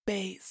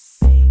space.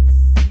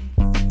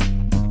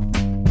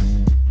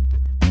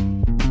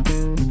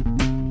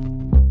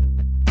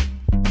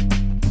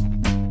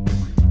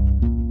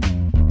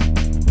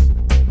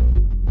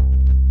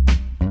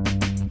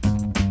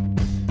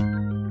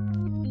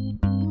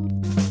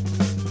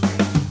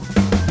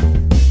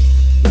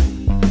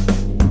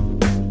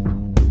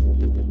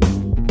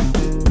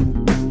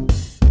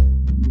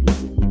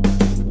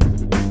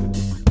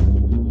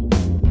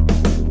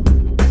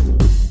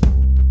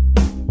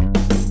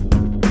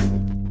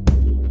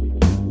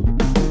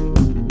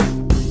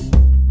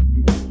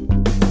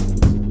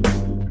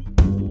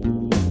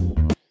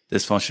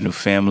 Dysfunctional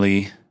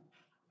family.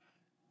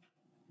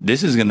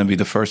 This is going to be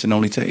the first and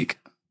only take.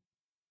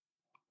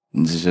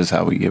 This is just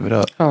how we give it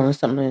up. Oh, that's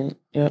something.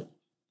 Yep.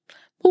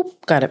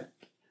 Boop. Got it.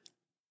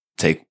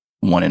 Take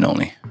one and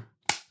only.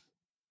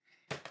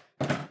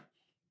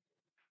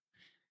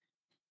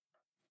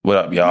 What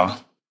up, y'all?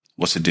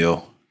 What's the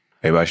deal?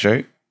 Everybody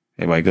straight?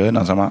 Everybody good?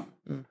 Know what I'm talking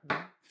about?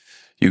 Mm-hmm.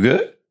 You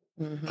good?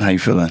 Mm-hmm. How you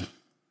feeling?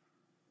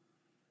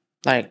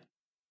 Like,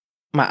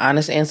 my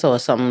honest answer or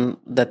something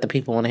that the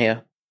people want to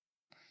hear?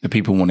 The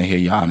people want to hear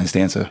your honest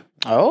answer.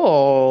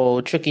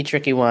 Oh,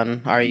 tricky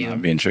one. Are you? I'm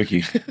being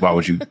tricky. Why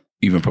would you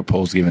even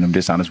propose giving them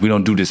dishonest? We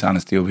don't do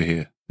dishonesty over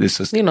here.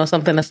 This is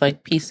Something that's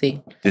like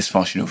PC.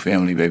 dysfunctional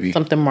family, baby.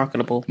 Something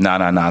marketable.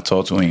 Nah.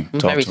 Talk to him. I'm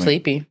Talk very to him.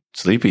 sleepy.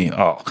 Sleepy?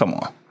 Oh, come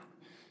on.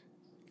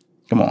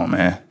 Come on,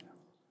 man.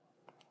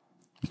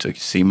 You took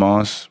your sea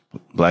moss,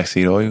 black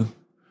seed oil. You know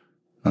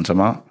what I'm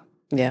talking about?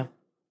 Yeah.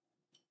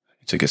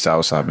 You took your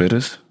soursop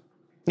bitters.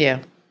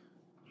 Yeah.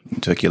 You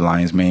took your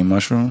lion's mane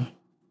mushroom.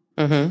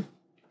 Mm-hmm.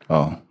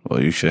 Oh,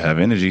 well, you should have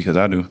energy because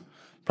I do.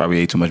 Probably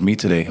ate too much meat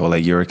today. All that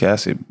uric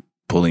acid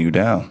pulling you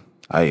down.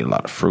 I ate a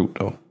lot of fruit,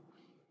 though.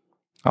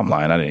 I'm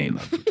lying. I didn't eat a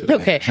lot of fruit today.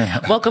 Okay.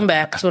 Welcome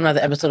back to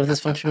another episode of this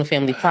Functional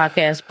Family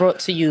Podcast, brought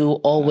to you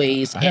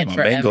always I had and my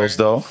forever. mangoes,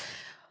 though.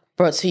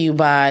 Brought to you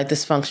by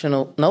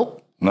Dysfunctional...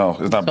 Nope. No,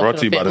 it's not brought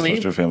to you by the Family.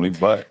 Dysfunctional Family,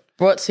 but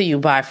Brought to you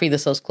by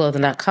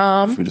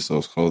FreeTheSoulsClothing.com. Free the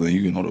Souls Clothing.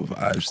 You know the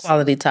vibes.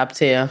 Quality top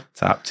tier.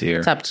 Top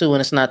tier. Top 2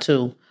 and it's not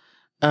 2.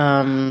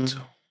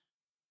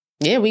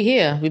 Yeah, we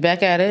here. We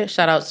back at it.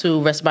 Shout out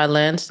to Rest by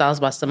Len, Styles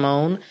by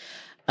Simone.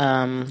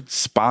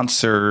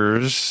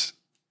 Sponsors.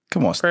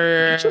 Come on.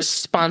 Sponsored.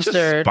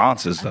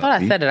 Sponsors. I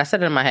thought I said it. I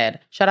said it in my head.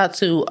 Shout out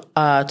to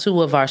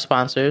 2 of our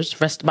sponsors,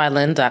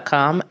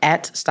 restbylen.com,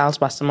 at Styles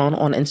by Simone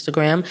on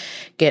Instagram.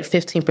 Get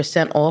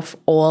 15% off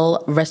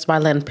all Rest by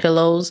Len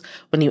pillows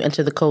when you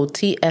enter the code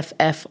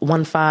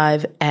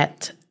TFF15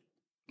 at...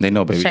 They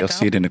know, baby. They'll Check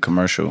see it in the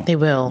commercial. They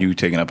will. You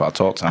taking up our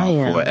talk I time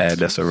am. for an ad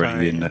that's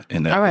already in the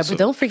All right, episode. but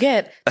don't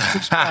forget to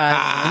subscribe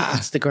on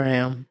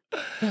Instagram.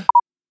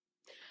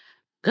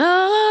 Go!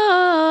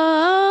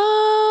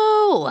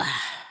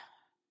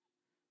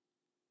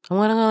 I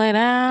want to go lay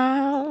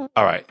down.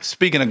 All right.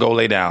 Speaking of go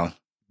lay down,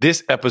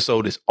 this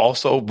episode is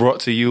also brought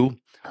to you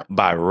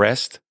by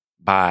Rest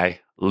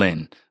by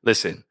Len.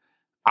 Listen,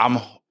 I'm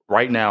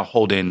right now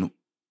holding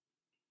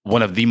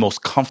one of the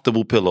most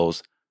comfortable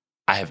pillows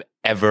I have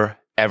ever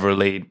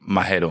laid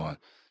my head on.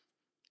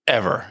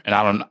 Ever. And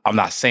I'm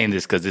not saying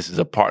this because this is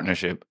a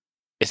partnership.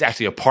 It's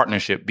actually a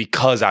partnership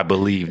because I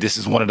believe this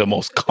is one of the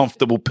most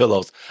comfortable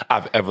pillows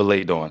I've ever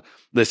laid on.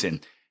 Listen,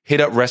 hit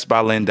up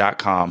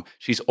restbylen.com.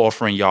 She's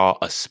offering y'all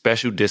a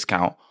special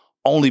discount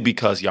only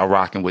because y'all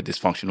rocking with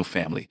Dysfunctional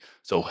Family.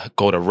 So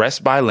go to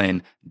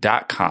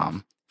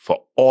restbylen.com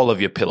for all of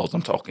your pillows.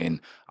 I'm talking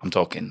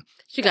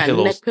She got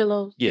pillows. neck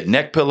pillows. Yeah,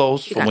 neck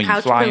pillows She for got when you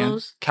couch fly in.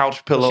 pillows.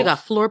 Couch pillows. She got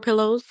floor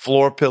pillows.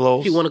 Floor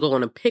pillows. If you want to go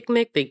on a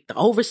picnic, the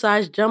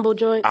oversized jumbo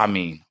joint. I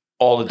mean,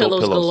 all the dope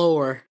pillows pillows.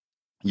 galore.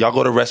 Y'all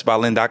go to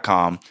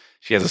restbylen.com.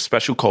 She has a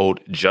special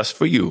code just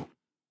for you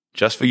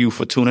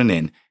for tuning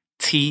in.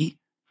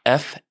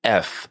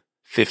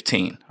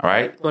 TFF15. All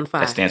right? 15.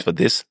 That stands for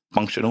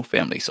Dysfunctional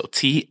Family. So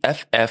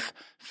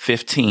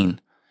TFF15,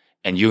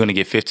 and you're going to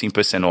get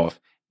 15% off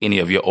any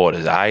of your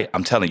orders. All right?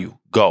 I'm telling you,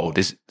 go.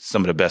 This is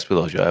some of the best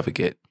pillows you'll ever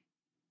get.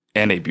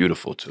 And they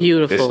beautiful, too.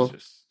 Beautiful.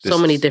 This So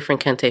many is-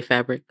 different Kente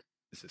fabric.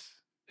 It's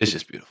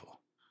just beautiful.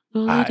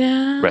 All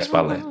right. Rest by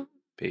Len.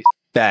 Peace.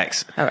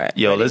 Facts. All right.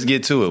 Yo, let's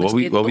get to it. Let's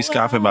What get we to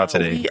scoffing about it.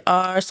 today? We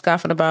are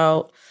scoffing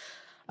about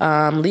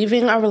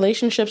leaving our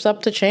relationships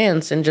up to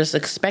chance and just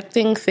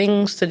expecting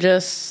things to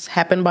just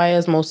happen by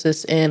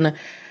osmosis in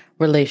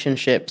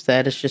relationships.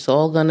 That it's just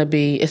all gonna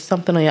be. It's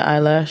something on your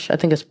eyelash. I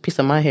think it's a piece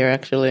of my hair,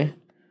 actually.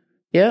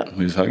 Yeah.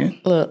 Who's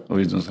hugging? Look. What are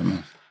you doing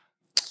something?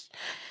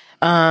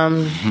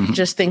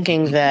 Just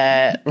thinking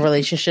that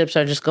relationships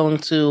are just going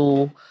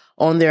to,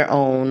 on their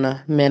own,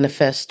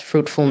 manifest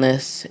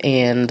fruitfulness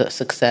and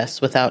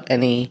success without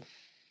any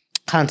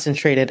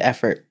concentrated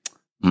effort,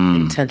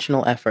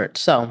 intentional effort.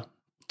 So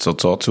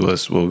talk to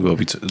us. We'll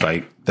be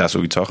that's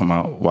what we're talking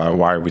about. Why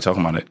are we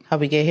talking about it? how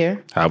we get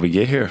here? How we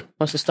get here?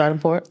 What's the starting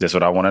point? That's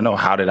what I want to know.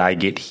 How did I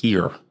get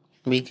here?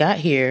 We got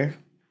here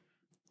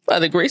by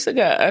the grace of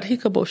God.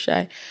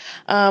 Hikaboshai.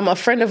 A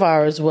friend of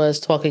ours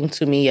was talking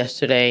to me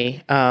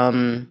yesterday.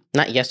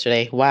 Not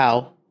yesterday.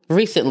 Wow.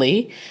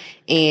 recently.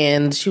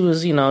 And she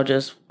was,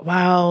 just,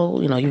 wow,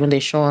 you and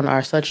Deshaun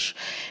are such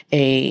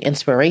a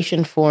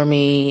inspiration for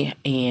me.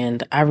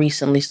 And I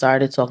recently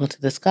started talking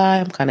to this guy.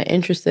 I'm kind of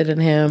interested in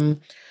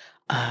him.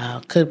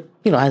 Has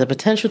the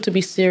potential to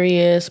be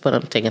serious, but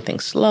I'm taking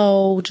things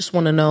slow. Just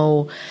want to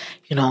know,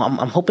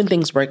 I'm hoping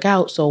things work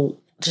out. So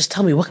just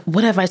tell me,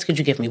 what advice could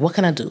you give me? What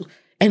can I do?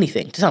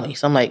 Anything. Tell me.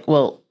 So I'm like,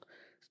 well,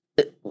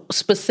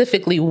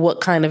 specifically,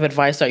 what kind of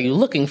advice are you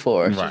looking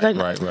for?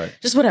 Right.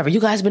 Just whatever. You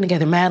guys been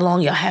together mad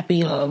long. You're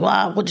happy. Blah, blah,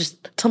 blah. Well,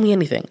 just tell me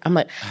anything. I'm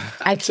like,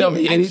 tell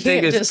me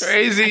anything. It's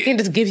crazy. I can't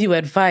just give you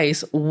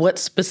advice. What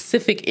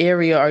specific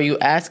area are you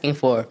asking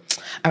for?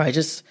 All right,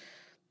 just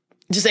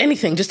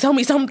anything. Just tell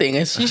me something.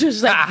 And she was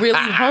just like really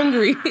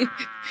hungry.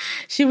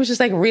 She was just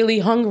like really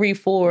hungry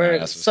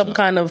for some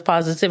kind of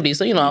positivity.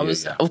 So, I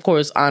was, of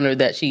course, honored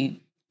that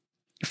she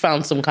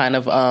found some kind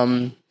of,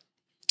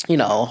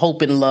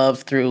 hope and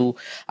love through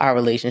our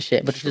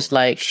relationship. But just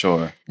like,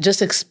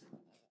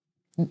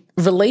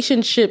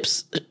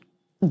 relationships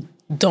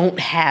don't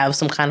have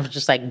some kind of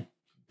just like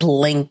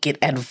blanket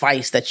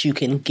advice that you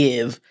can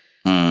give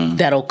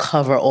that'll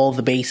cover all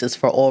the bases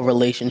for all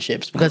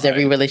relationships, because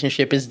every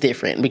relationship is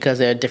different, because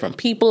there are different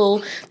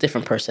people,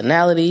 different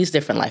personalities,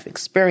 different life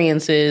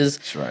experiences.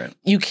 That's right.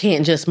 You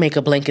can't just make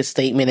a blanket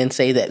statement and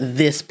say that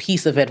this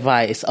piece of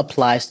advice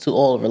applies to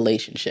all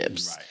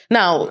relationships. Right.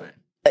 Now,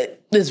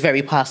 it's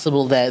very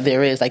possible that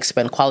there is, like,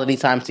 spend quality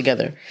time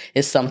together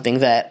is something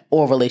that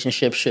all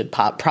relationships should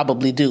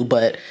probably do,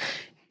 but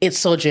it's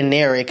so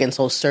generic and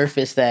so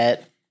surface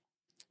that,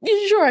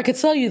 sure, I could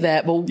tell you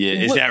that, but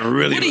is that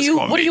really what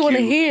do you want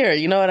to hear?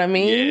 You know what I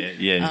mean?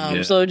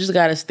 Yeah. So it just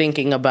got us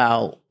thinking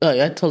about.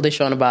 I told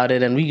Deshaun about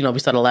it, and we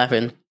started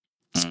laughing,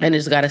 and it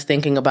just got us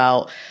thinking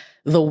about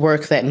the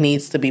work that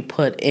needs to be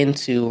put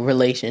into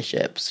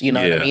relationships. You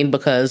know what I mean?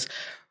 Because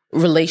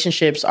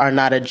relationships are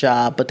not a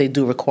job, but they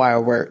do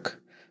require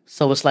work.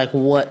 So it's like,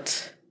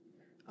 what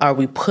are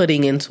we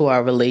putting into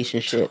our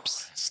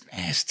relationships? That's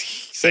nasty.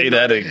 Say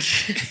that again.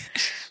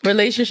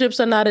 Relationships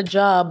are not a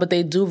job, but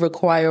they do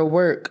require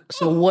work.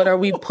 So what are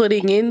we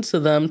putting into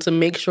them to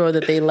make sure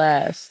that they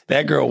last?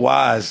 That girl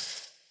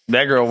wise.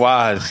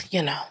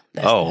 Man,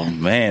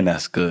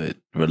 that's good.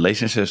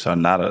 Relationships are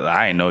not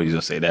I ain't know you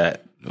gonna say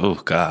that. Oh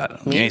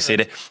God. You ain't say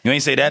that. You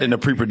ain't say that in the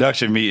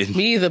pre-production meeting.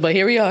 Me either, but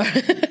here we are.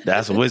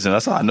 That's wisdom.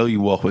 That's how I know you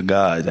walk with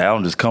God. That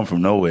don't just come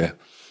from nowhere.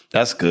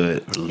 That's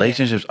good.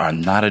 Relationships are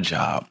not a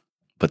job,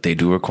 but they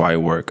do require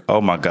work. Oh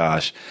my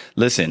gosh.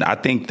 Listen, I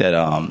think that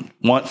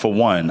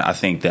I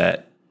think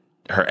that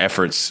her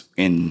efforts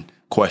in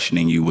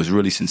questioning you was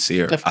really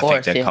sincere. Of course,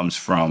 I think that comes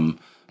from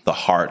the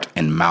heart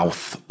and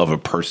mouth of a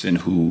person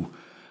who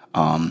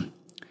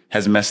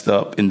has messed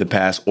up in the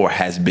past or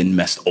has been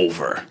messed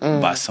over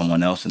by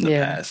someone else in the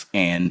past.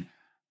 And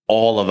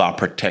all of our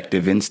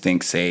protective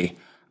instincts say,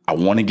 I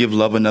want to give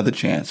love another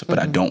chance, but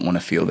I don't want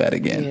to feel that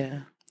again.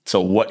 Yeah. So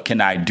what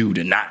can I do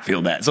to not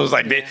feel that? So it's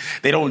like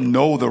they don't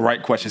know the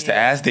right questions to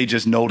ask. They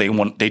just know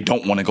they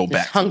don't want to go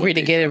back. Hungry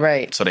to get it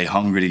right. So they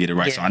hungry to get it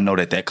right. Yeah. So I know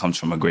that comes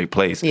from a great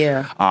place.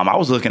 Yeah. I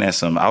was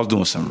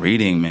doing some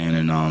reading, man,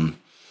 and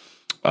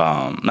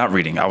not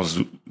reading. I was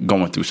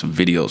going through some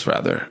videos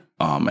rather,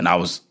 and I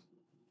was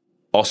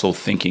also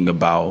thinking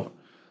about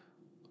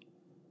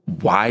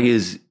why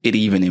is it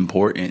even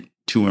important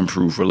to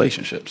improve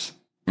relationships,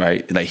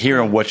 right? Like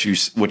hearing what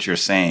you're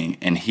saying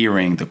and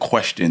hearing the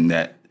question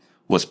that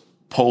was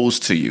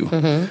posed to you,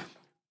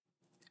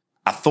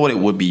 I thought it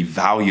would be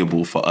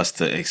valuable for us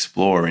to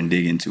explore and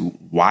dig into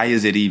why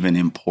is it even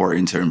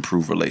important to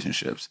improve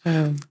relationships?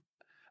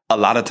 A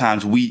lot of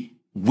times we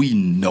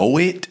know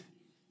it,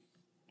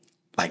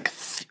 like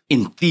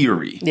in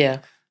theory,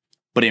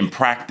 but in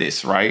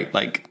practice, right?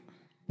 Like,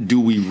 do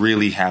we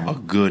really have a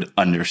good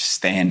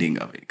understanding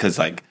of it? Because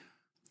like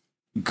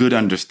good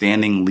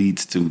understanding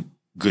leads to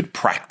good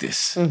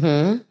practice.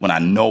 When I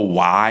know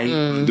why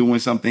I'm doing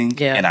something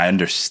and I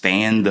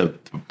understand the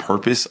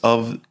purpose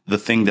of the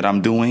thing that I'm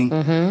doing,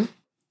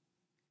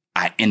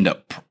 I end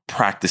up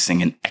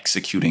practicing and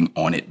executing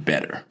on it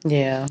better.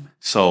 Yeah.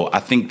 So I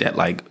think that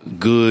like a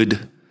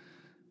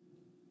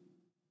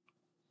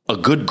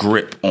good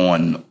grip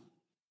on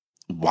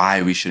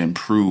why we should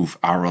improve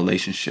our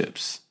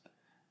relationships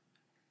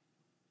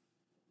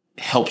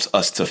helps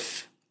us to,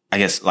 I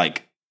guess,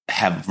 like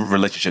have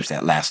relationships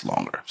that last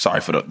longer. Sorry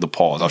for the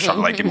pause. I was trying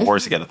to like get my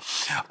words together.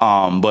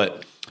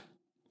 But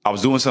I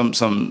was doing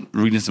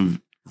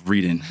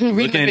reading,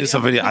 looking into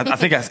some video. I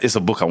think it's a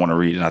book I want to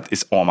read, and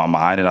it's on my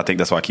mind, and I think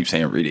that's why I keep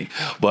saying reading.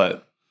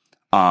 But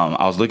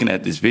I was looking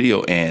at this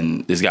video,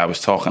 and this guy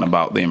was talking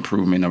about the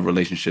improvement of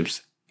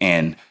relationships,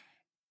 and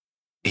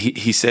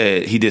he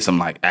said he did some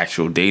like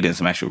actual data and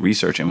some actual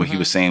research, and what he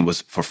was saying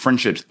was for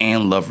friendships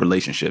and love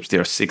relationships, there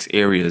are 6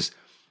 areas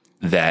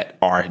that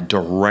are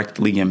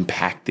directly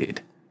impacted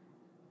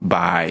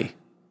by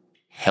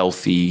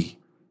healthy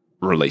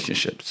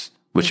relationships,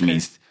 which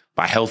means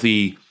by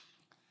healthy,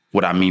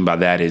 what I mean by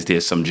that is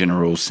there's some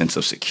general sense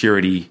of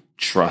security,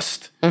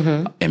 trust,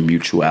 and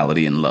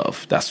mutuality and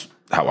love. That's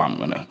how I'm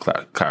going to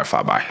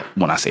clarify by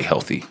when I say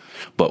healthy.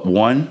 But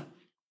one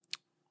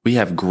we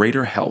have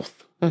greater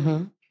health.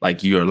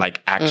 Like your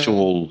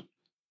actual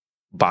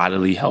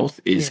bodily health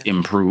is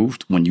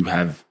improved when you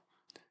have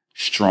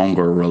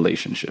stronger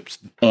relationships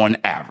on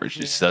average.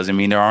 This doesn't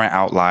mean there aren't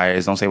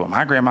outliers. Don't say, well,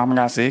 my grandmama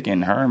got sick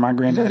and her and my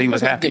granddaddy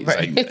was happy.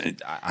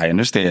 Like, I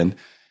understand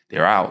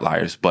there are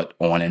outliers, but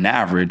on an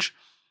average,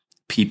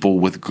 people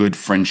with good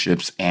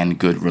friendships and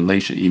good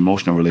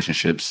emotional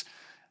relationships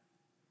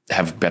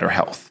have better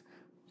health.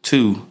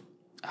 2,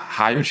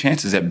 higher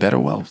chances at better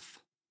wealth.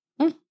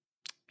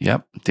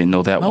 Yep. Didn't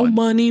know that one.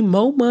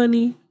 More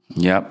money.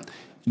 Yep.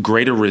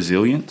 Greater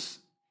resilience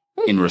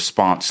in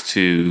response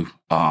to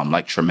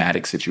like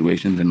traumatic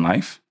situations in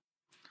life.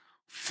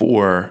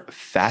 4,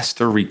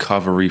 faster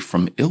recovery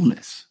from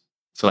illness.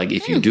 So like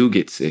if you do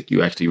get sick,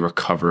 you actually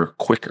recover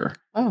quicker.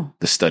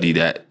 The study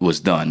that was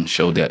done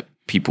showed that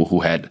people who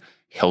had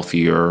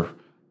healthier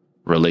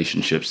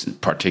relationships,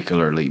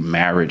 particularly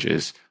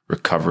marriages,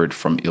 recovered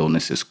from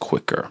illnesses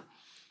quicker.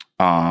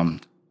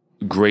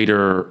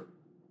 Greater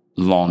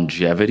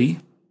longevity,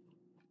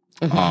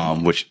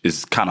 which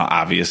is kind of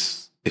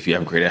obvious. If you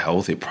have greater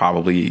health, it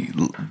probably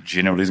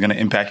generally is going to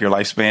impact your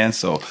lifespan.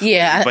 So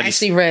yeah, I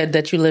actually read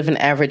that you live an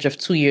average of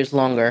 2 years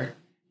longer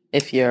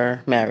if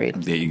you're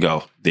married. There you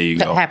go.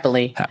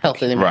 Happily,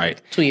 healthily married.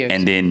 Right. 2 years.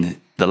 And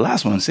then the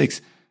last one,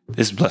 6,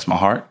 this blessed my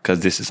heart because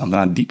this is something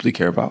I deeply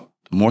care about.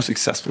 More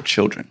successful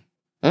children.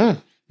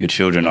 Your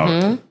children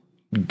are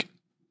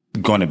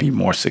going to be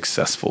more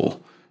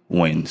successful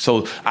when.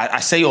 So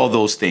I say all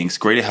those things: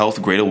 greater health,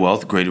 greater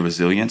wealth, greater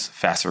resilience,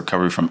 faster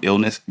recovery from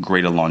illness,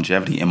 greater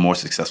longevity, and more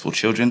successful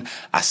children.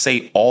 I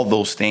say all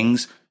those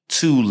things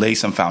to lay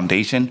some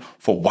foundation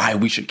for why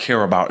we should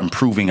care about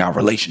improving our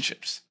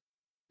relationships.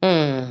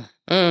 Yeah.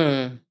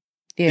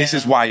 This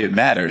is why it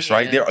matters,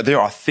 right? There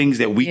are things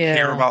that we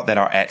care about that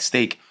are at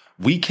stake.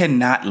 We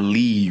cannot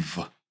leave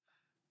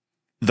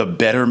the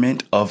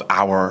betterment of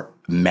our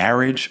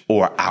marriage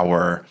or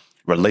our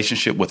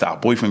relationship with our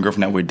boyfriend,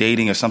 girlfriend that we're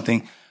dating or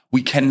something.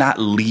 We cannot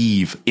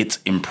leave its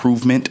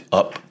improvement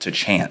up to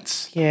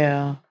chance.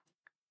 Yeah.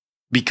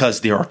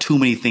 Because there are too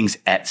many things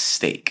at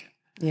stake.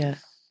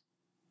 Yes.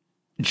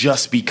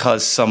 Just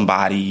because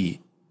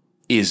somebody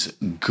is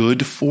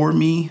good for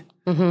me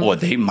or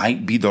they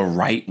might be the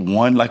right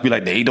one, like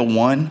they the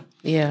one.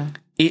 Yeah.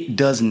 It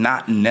does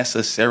not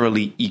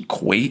necessarily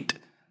equate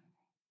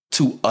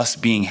to us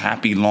being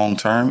happy long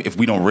term if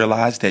we don't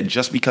realize that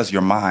just because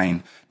you're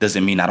mine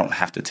doesn't mean I don't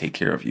have to take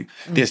care of you.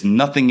 There's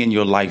nothing in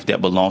your life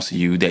that belongs to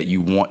you that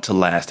you want to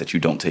last that you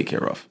don't take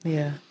care of.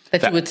 Yeah.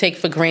 That you would take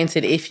for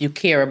granted if you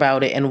care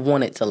about it and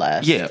want it to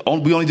last. Yeah.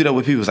 We only do that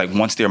with people. It's like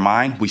once they're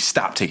mine, we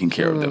stop taking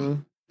care of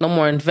them. No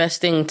more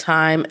investing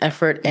time,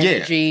 effort,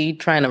 energy,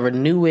 trying to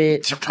renew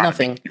it.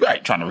 Nothing.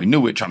 Trying to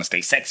renew it, trying to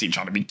stay sexy,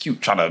 trying to be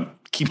cute, trying to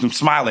keep them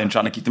smiling,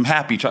 trying to keep them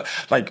happy.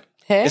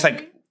 It's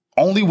like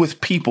only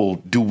with people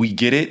do we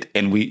get it,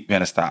 and we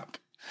gotta stop.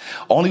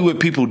 Only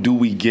with people do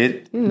we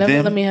get you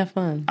never let me have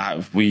fun.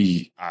 I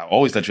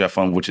always let you have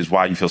fun, which is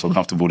why you feel so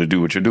comfortable to do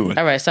what you're doing.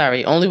 All right,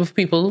 sorry. Only with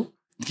people.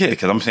 Yeah,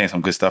 because I'm saying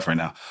some good stuff right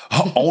now.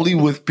 Only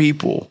with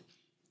people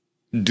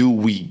do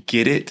we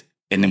get it,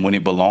 and then when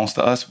it belongs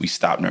to us, we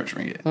stop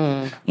nurturing it.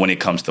 When it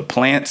comes to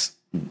plants,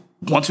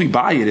 once we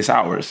buy it, it's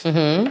ours.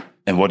 And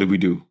what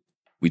do?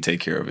 We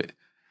take care of it.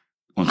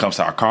 When it comes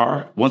to our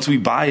car, once we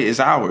buy it, it's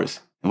ours.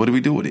 And what do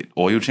we do with it?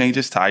 Oil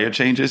changes, tire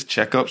changes,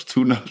 checkups,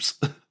 tune-ups,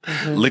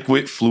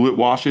 liquid, fluid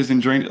washes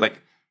and drain it. Like,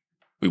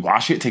 we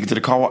wash it, take it to the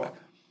car wash.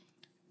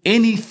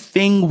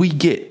 Anything we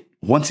get,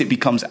 once it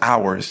becomes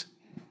ours,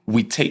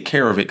 we take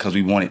care of it because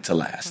we want it to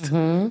last.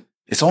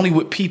 It's only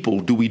with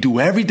people do we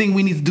do everything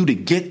we need to do to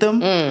get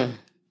them.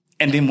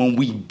 And then when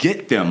we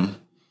get them,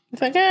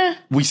 it's like,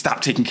 we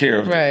stop taking care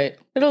of it. Right.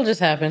 It'll just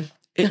happen.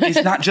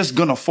 It's not just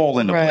going to fall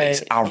into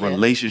place. Our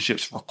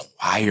relationships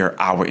require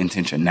our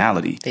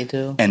intentionality. They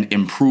do. And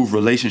improved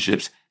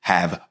relationships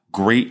have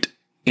great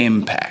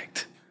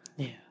impact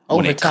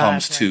when it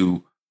comes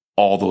to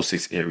all those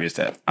 6 areas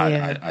that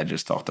I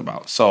just talked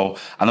about. So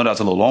I know that's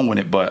a little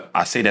long-winded, but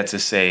I say that to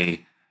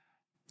say,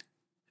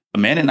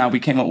 Amanda and I, we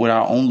came up with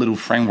our own little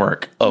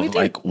framework of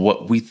like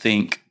what we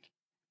think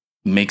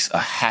makes a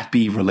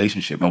happy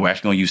relationship. And we're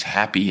actually going to use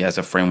happy as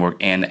a framework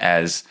and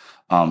as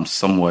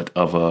somewhat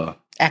of a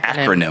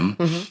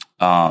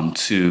acronym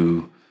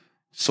to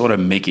sort of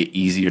make it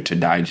easier to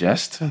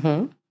digest.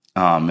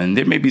 And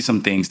there may be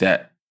some things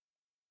that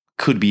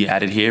could be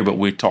added here, but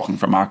we're talking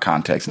from our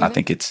context, and I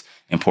think it's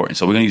important.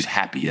 So we're going to use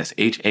happy. That's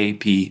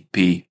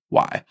HAPPY.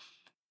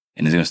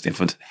 And it's going to stand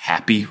for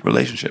happy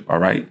relationship, all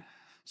right?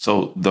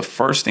 So the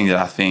first thing that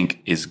I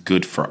think is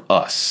good for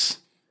us,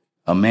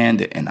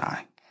 Amanda and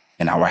I,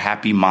 and our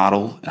happy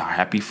model and our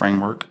happy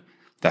framework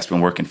that's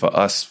been working for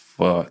us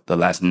for the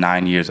last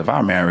 9 years of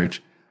our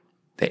marriage,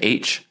 the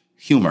H,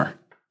 humor.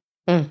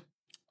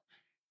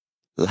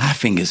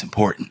 Laughing is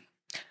important.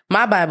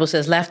 My Bible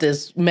says laughter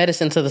is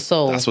medicine to the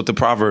soul. That's what the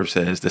proverb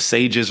says. The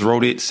sages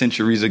wrote it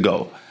centuries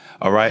ago.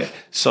 All right.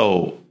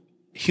 So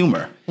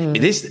humor.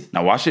 It is.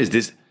 Now watch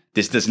this.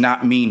 This does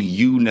not mean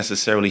you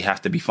necessarily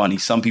have to be funny.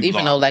 Some people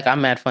Even though, like,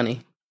 I'm mad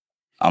funny.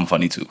 I'm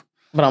funny too.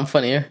 But I'm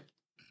funnier.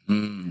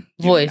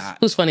 Voice.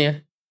 Who's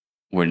funnier?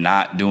 We're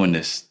not doing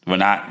this. We're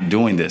not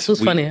doing this.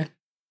 Who's funnier?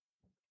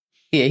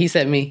 Yeah, he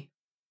said me.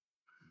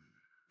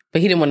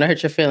 But he didn't want to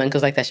hurt your feeling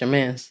because, like, that's your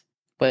man's.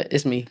 But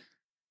it's me.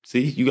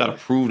 See, you got to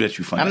prove that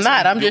you're funny. I'm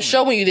not. I'm just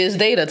showing you this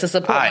data to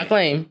support my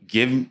claim.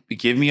 Give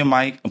me a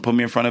mic and put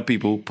me in front of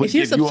people. If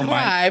you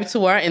subscribe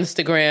to our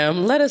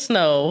Instagram, let us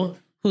know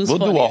who's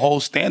funnier. We'll do a whole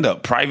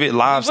stand-up, private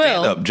live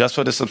stand-up just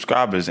for the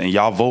subscribers. And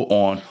y'all vote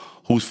on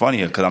who's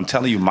funnier. Because I'm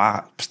telling you,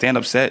 my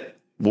stand-up set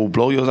will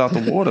blow yours out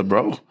the water,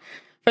 bro.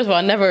 First of all,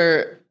 I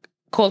never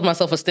called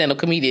myself a stand-up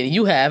comedian.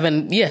 You have,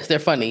 and yes, they're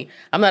funny.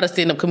 I'm not a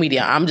stand-up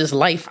comedian. I'm just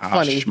life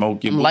funny.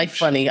 I'm life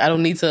funny. I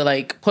don't need to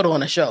like put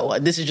on a show.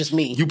 This is just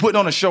me. You putting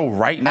on a show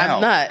right now.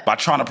 I'm not. By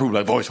trying to prove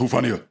like, voice, who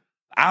funnier?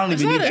 I don't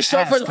even need to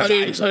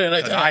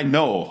ask.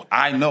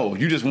 I know.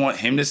 You just want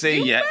him to say,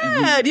 Your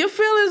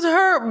feelings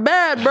hurt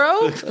bad,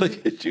 bro.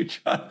 Look at you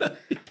trying to...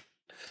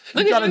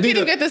 Look at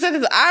you get the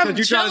sentence. I'm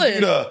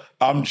chilling.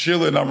 I'm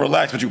chilling. I'm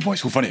relaxed. But you,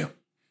 voice, who funnier?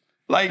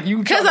 Like you,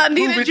 because I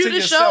needed you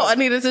to show. I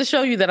needed to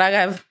show you that I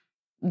have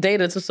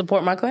data to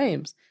support my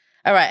claims.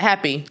 All right,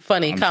 happy,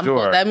 funny, comical.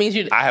 Sure. That means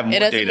you. I have more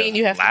data. Mean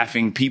you have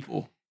laughing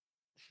people.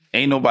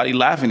 Ain't nobody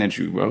laughing at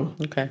you, bro.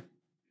 Okay.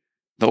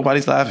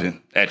 Nobody's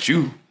laughing at you.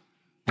 You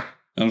know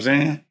what I'm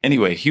saying?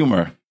 Anyway,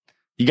 humor.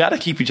 You got to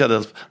keep each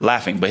other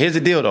laughing. But here's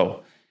the deal,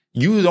 though.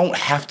 You don't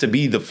have to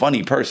be the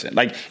funny person.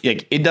 Like,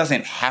 it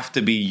doesn't have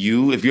to be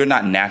you. If you're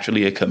not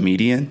naturally a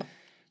comedian,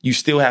 you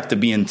still have to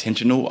be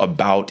intentional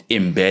about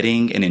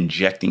embedding and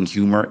injecting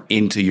humor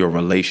into your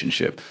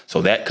relationship.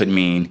 So that could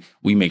mean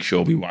we make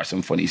sure we watch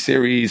some funny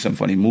series, some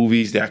funny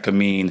movies. That could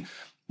mean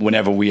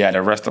whenever we at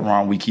a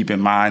restaurant, we keep in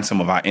mind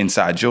some of our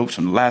inside jokes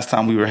from the last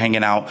time we were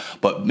hanging out.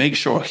 But make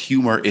sure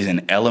humor is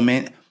an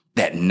element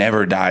that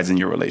never dies in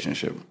your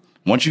relationship.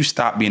 Once you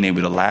stop being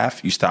able to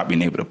laugh, you stop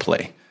being able to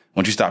play.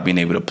 Once you stop being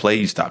able to play,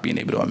 you stop being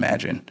able to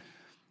imagine.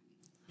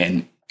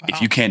 And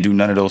if you can't do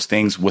none of those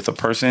things with a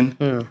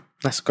person...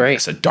 That's great.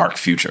 It's a dark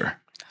future.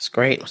 That's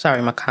great.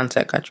 Sorry, my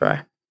contact got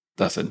dry.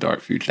 That's a dark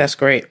future. That's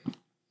great.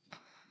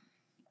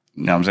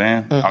 You know what I'm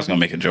saying? I was going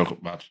to make a joke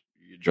about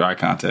your dry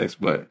contacts,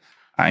 but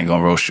I ain't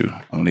going to roast you.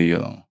 I'm going to leave you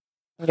alone.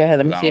 Go ahead.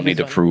 Let me see. I don't need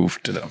to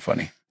prove to them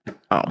funny.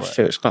 Oh,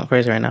 shoot. It's going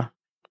crazy right now.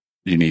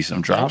 You need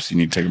some drops? You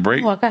need to take a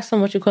break? Oh, I got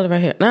some, what you call it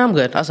right here. No, I'm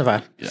good. I'll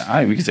survive. Yeah, all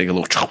right. We can take a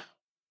little...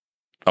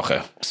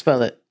 Okay.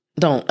 Spell it.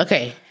 Don't.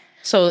 Okay.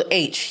 So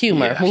H,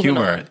 humor. Yeah,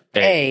 humor.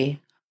 A,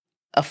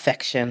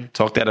 affection.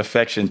 Talk that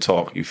affection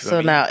talk. You feel me?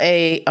 So now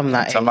I'm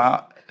not talking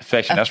about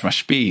affection. That's my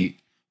speed.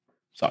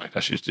 Sorry,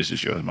 this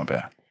is yours. My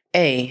bad.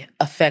 A,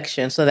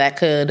 affection. So that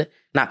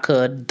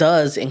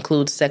does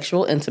include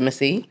sexual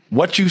intimacy.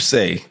 What you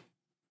say?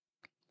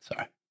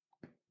 Sorry.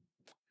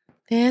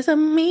 There's a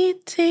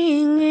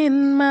meeting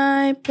in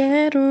my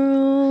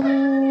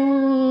bedroom.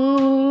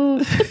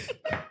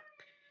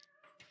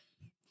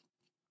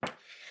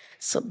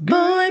 So,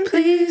 boy,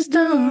 please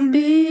don't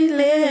be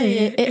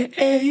late.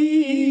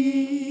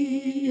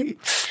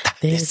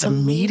 There's a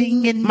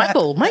meeting in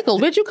Michael,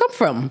 where'd you come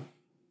from?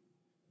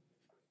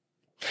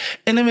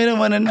 In the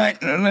middle of the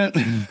night. I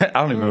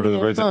don't even remember the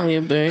words.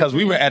 Because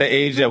we were at an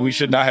age that we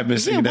should not have been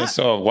singing that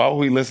song. Why would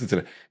we listen to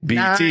that?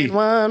 BET.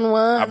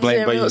 I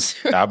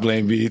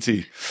blame BET.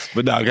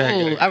 But no, go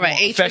ahead. All right,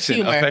 H,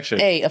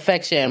 affection. A,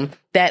 affection.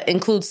 That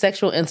includes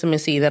sexual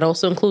intimacy. That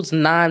also includes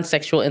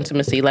non-sexual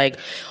intimacy. Like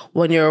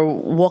when you're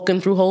walking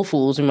through Whole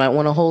Foods, you might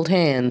want to hold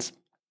hands.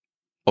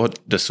 Or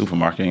the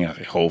supermarket, I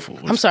say Whole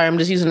Foods. I'm sorry, I'm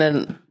just using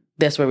it.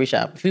 That's where we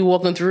shop. If you're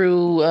walking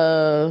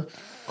through...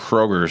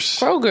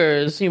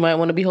 Kroger's, you might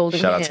want to be holding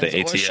hands. Shout out to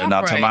the ATL,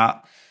 not talking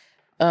about.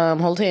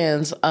 Hold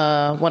hands.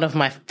 One of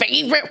my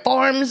favorite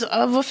forms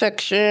of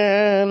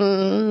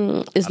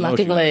affection is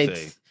knocking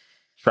legs.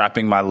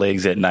 Trapping my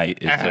legs at night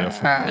is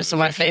it's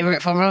my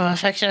favorite form of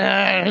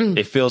affection.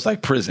 It feels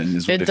like prison.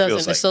 Is what it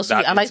feels like. It's so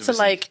sweet. I like to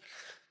like.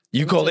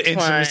 You call it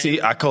intimacy.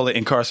 I call it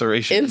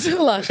incarceration.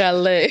 Interlock our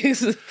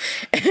legs,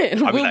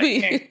 and we'll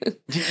be.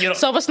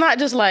 So it's not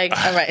just like,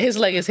 all right, his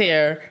leg is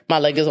here, my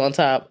leg is on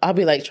top. I'll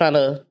be like trying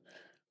to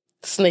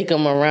snake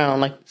them around,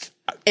 like,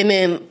 and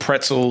then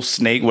pretzel,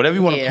 snake, whatever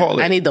you want to call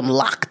it. I need them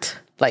locked,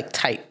 like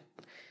tight.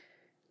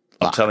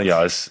 I'm telling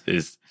y'all,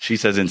 it's she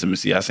says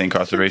intimacy, I say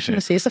incarceration.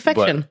 It's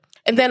affection.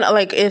 And then,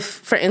 like, if,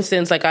 for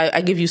instance, like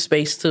I give you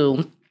space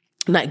to,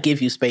 not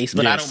give you space,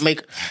 but yes.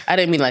 I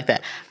didn't mean like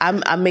that.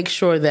 I make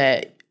sure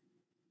that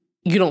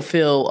you don't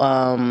feel,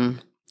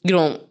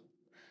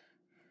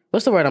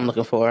 what's the word I'm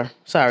looking for?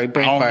 Sorry,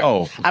 brain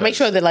fart. I make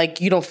sure that, like,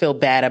 you don't feel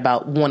bad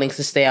about wanting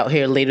to stay out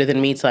here later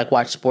than me to, like,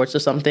 watch sports or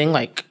something,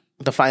 like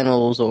the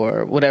finals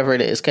or whatever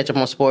it is, catch up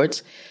on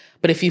sports.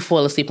 But if you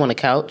fall asleep on the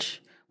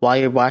couch while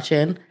you're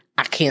watching,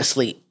 I can't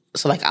sleep.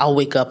 So, like, I'll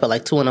wake up at,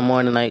 like, 2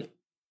 a.m, like,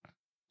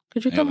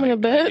 could you come in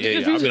bed?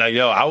 Yeah, I'll be like,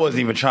 yo, I wasn't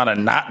even trying to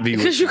not be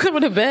with you. Could you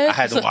come in bed? I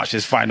had to watch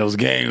this finals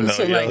game. Though,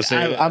 so,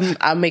 like,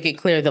 I make it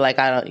clear that, like,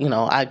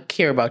 I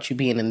care about you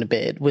being in the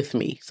bed with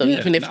me. So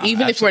even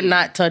if we're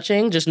not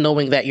touching, just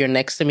knowing that you're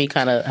next to me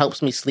kind of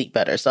helps me sleep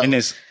better. So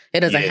it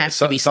doesn't have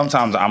to be.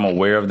 Sometimes I'm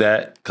aware of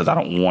that because I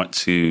don't want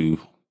to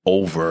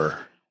over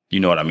You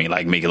know what I mean?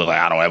 Like make it look like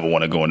I don't ever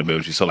want to go into bed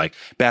with you. So like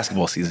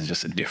basketball season is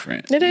just a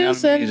different. It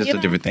is. It's just a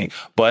different thing.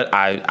 But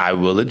I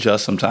will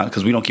adjust sometimes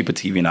because we don't keep a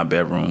TV in our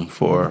bedroom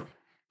for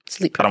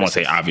sleep purposes. I don't want to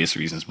say purposes. obvious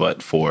reasons,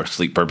 but for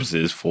sleep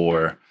purposes,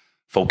 for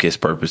focus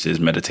purposes,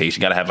 meditation.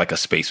 You got to have like a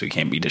space where you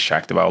can't be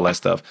distracted by all that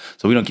stuff.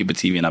 So we don't keep a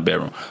TV in our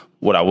bedroom.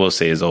 What I will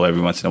say is, though,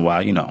 every once in a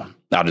while, you know,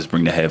 I'll just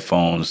bring the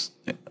headphones,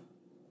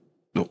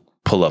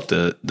 pull up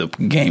the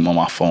game on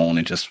my phone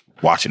and just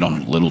watch it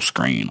on a little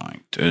screen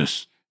like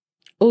this.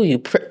 Oh,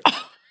 Is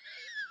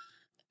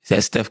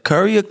that Steph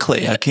Curry or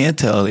Clay? I can't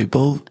tell. They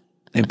both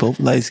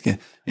light skin.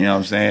 You know what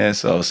I'm saying?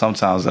 So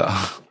sometimes,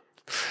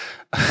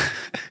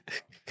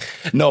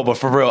 no, but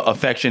for real,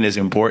 affection is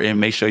important.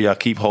 Make sure y'all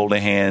keep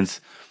holding hands.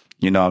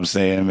 You know what I'm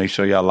saying? Make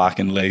sure y'all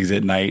locking legs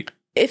at night.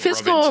 If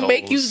it's going to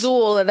make you do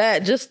all of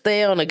that, just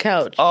stay on the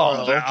couch.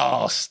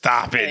 Oh,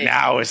 stop it.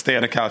 Now it's stay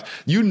on the couch.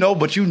 You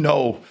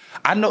know,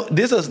 I know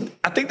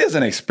I think there's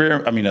an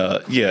experiment. I mean,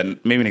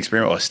 maybe an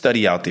experiment or a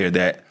study out there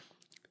that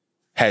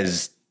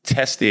has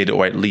tested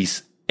or at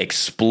least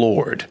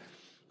explored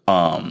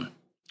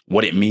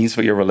what it means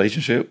for your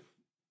relationship.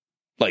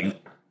 Like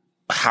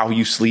how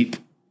you sleep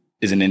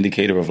is an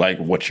indicator of like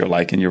what you're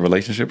like in your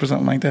relationship or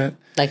something like that.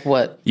 Like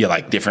what? Yeah,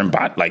 like different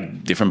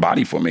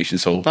body formation.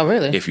 So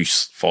really? If you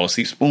fall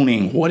asleep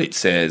spooning, what it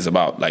says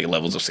about like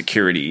levels of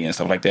security and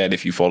stuff like that.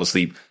 If you fall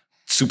asleep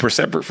super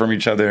separate from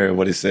each other,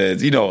 what it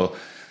says, you know.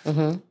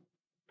 Mm-hmm.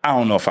 I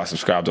don't know if I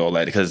subscribe to all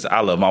that because I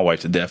love my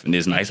wife to death and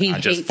it's nice. I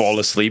just fall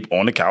asleep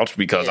on the couch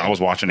because I was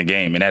watching the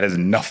game and that has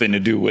nothing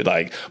to do with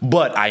like,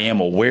 but I am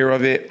aware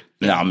of it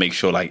and I'll make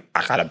sure like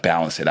I gotta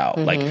balance it out.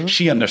 Mm-hmm. Like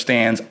she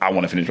understands I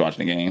want to finish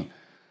watching the game.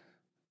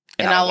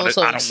 And I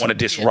don't want to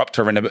disrupt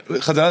her.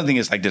 Because another thing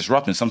is like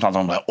disrupting. Sometimes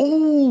I'm like,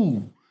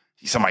 oh,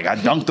 somebody got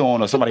dunked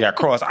on or somebody got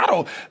crossed.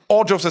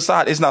 All jokes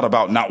aside, it's not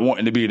about not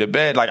wanting to be in the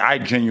bed. Like I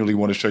genuinely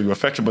want to show you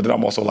affection, but then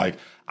I'm also like,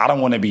 I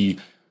don't want to be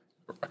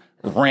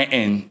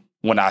ranting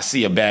when I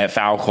see a bad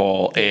foul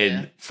call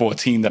and for a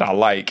team that I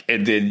like,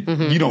 and then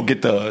you don't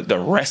get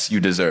the rest you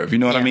deserve. You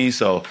know what I mean?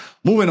 So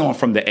moving on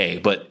from the A,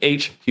 but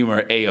H,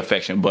 humor, A,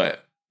 affection,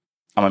 but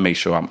I'm gonna make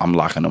sure I'm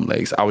locking them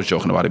legs. I was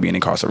joking about it being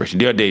incarceration.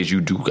 There are days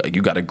you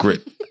got a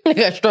grip. You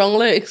got strong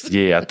legs.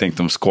 Yeah, I think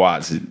them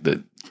squats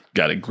that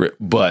got a grip,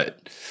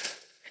 but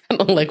I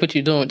don't like what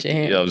you're doing with your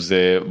hand. You know what I'm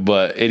saying?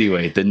 But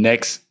anyway, the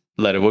next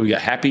letter, what we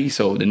got? Happy.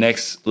 So the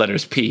next letter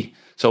is P.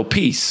 So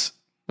peace.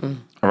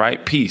 All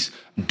right, peace.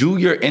 Do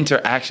your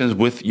interactions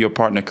with your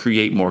partner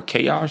create more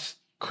chaos?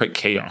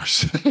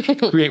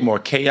 Create more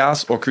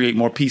chaos or create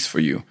more peace for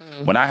you?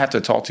 When I have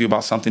to talk to you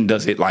about something,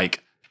 does it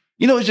like,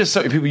 you know, it's just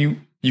certain people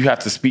you have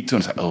to speak to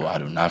and it's like, oh, I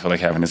do not feel like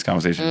having this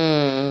conversation.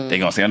 They're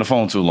going to stay on the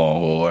phone too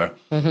long or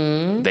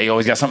they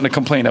always got something to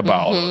complain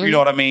about. You know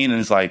what I mean? And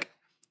it's like,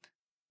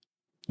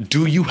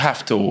 do you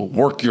have to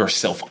work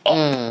yourself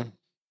up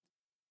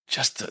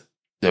just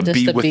to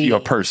be with your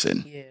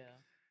person? Yeah.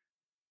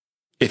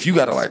 If you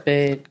got to like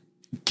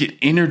get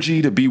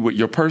energy to be with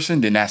your person,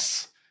 then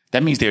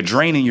that means they're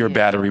draining your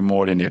battery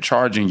more than they're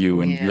charging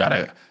you. And you got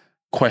to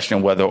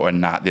question whether or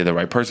not they're the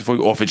right person for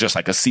you, or if it's just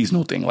like a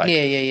seasonal thing.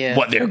 Like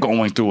what they're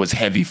going through is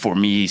heavy for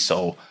me.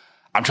 So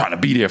I'm trying to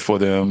be there for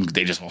them.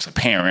 They just lost a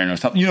parent or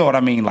something. You know what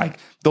I mean? Like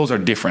those are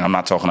different. I'm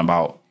not talking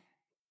about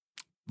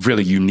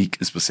really unique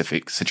and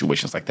specific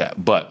situations like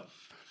that. But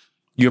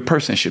your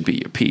person should be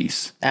your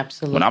peace.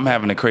 Absolutely. When I'm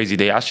having a crazy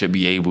day, I should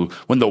be able,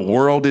 when the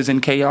world is in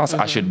chaos,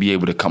 I should be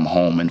able to come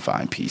home and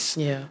find peace.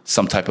 Yeah.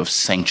 Some type of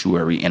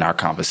sanctuary in our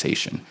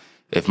conversation.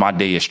 If my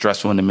day is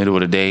stressful in the middle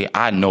of the day,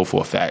 I know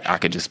for a fact I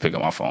could just pick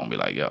up my phone and be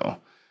like, yo,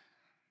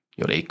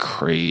 they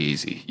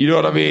crazy. You know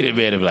what I mean? And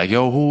man, they be like,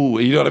 yo, who?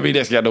 You know what I mean?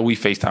 That's, we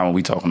FaceTime when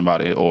we talking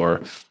about it,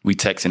 or we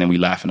texting and we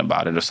laughing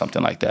about it or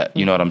something like that.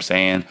 You know what I'm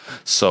saying?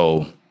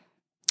 So,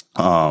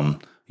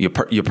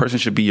 your person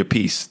should be your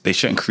peace. They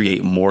shouldn't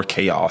create more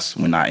chaos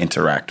when I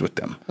interact with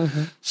them.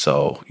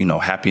 So,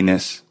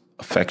 happiness,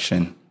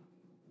 affection,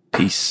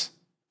 peace.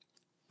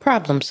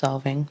 Problem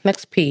solving.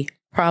 Next P.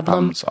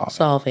 Problem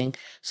solving.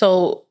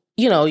 So,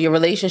 your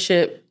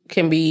relationship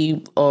can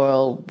be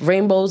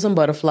rainbows and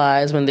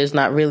butterflies when there's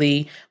not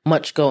really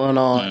much going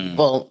on.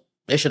 Well,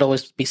 there should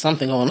always be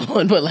something going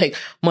on, but like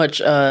much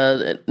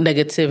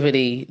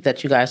negativity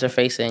that you guys are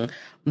facing.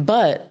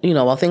 But,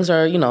 while things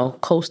are,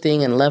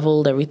 coasting and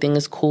leveled, everything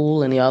is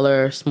cool and y'all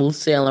are smooth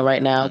sailing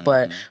right now.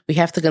 But we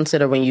have to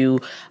consider when you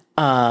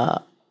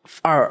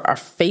are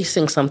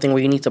facing something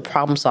where you need to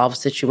problem solve a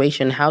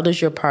situation, how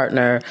does your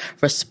partner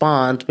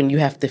respond when you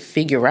have to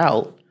figure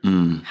out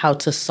how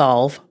to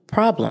solve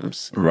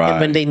problems? Right.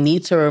 And when they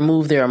need to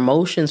remove their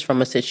emotions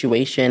from a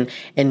situation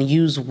and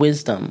use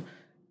wisdom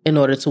in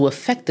order to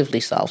effectively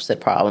solve said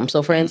problem.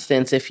 So, for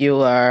instance, if you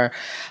are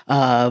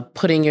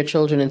putting your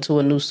children into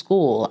a new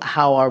school,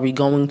 how are we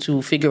going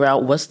to figure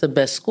out what's the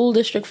best school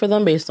district for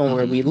them based on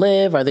where we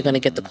live? Are they going to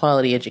get the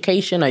quality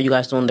education? Are you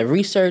guys doing the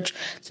research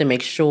to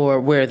make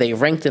sure where they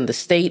ranked in the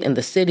state, in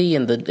the city,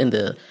 in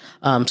the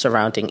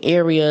surrounding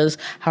areas?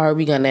 How are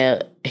we going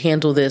to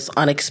handle this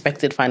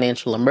unexpected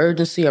financial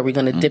emergency? Are we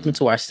going to dip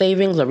into our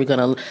savings? Are we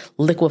going to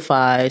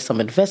liquefy some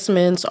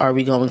investments? Are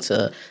we going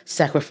to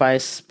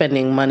sacrifice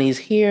spending monies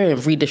here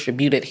and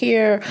redistribute it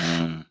here?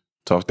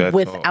 Talk that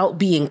without talk.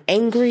 Being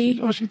angry.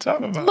 What you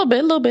talking about? A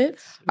little bit.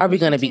 Are we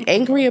going to be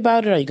angry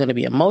about it? Are you going to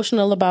be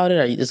emotional about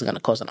it? Is it going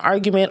to cause an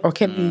argument? Or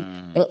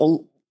can we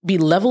be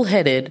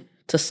level-headed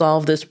to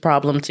solve this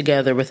problem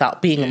together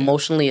without being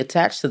emotionally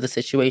attached to the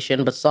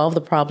situation, but solve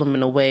the problem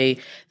in a way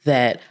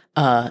that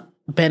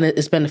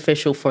is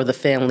beneficial for the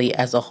family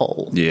as a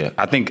whole? Yeah,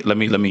 I think, let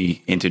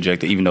me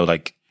interject, even though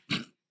like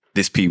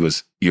this P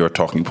was your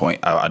talking point,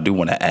 I do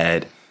want to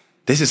add,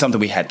 this is something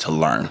we had to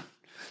learn.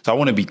 So I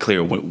want to be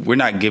clear, we're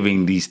not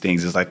giving these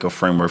things as like a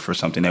framework for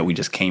something that we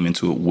just came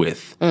into it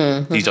with.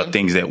 These are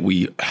things that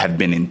we have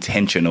been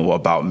intentional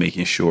about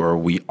making sure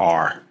we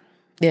are.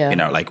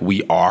 Like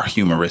we are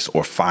humorous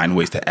or find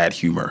ways to add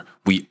humor.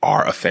 We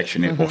are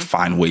affectionate or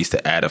find ways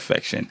to add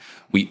affection.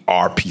 We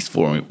are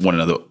peaceful with one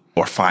another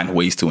or find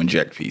ways to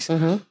inject peace.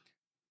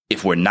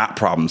 If we're not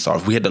problem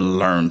solvers, we had to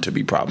learn to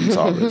be problem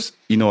solvers.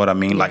 You know what I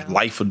mean? Like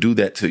life will do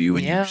that to you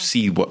and you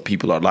see what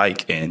people are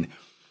like, and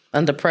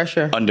under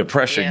pressure,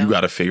 you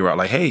got to figure out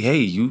like, hey,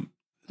 you,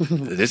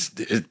 this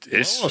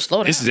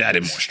is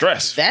adding more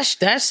stress.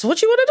 That's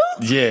what you want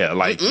to do? Yeah.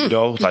 Like,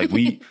 like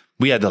we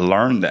had to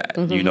learn that,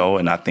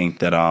 and I think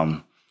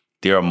that,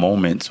 there are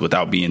moments,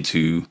 without being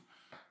too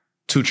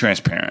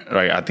transparent,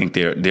 right? I think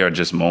there are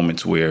just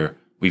moments where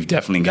we've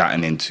definitely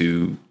gotten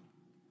into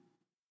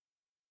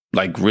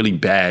like really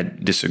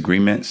bad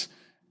disagreements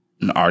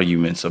and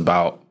arguments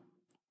about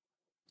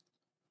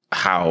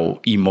how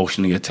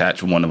emotionally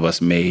attached one of us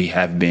may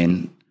have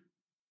been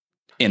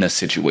in a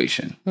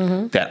situation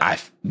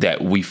that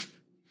we've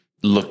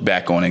looked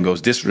back on and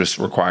goes, this just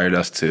required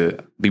us to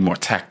be more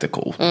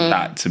tactical,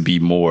 not to be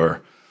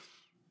more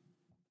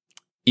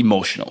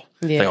emotional.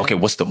 Like, okay,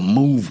 what's the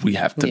move we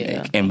have to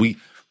make? And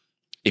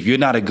if you're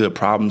not a good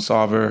problem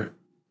solver,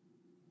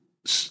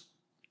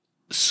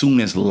 soon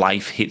as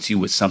life hits you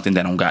with something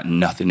that don't got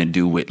nothing to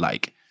do with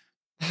like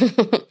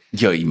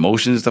your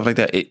emotions and stuff like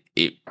that,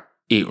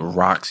 it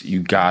rocks.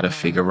 You got to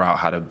figure out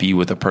how to be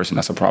with a person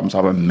that's a problem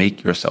solver.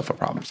 Make yourself a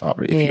problem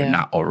solver if you're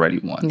not already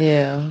one.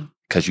 Yeah.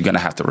 Because you're going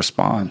to have to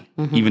respond.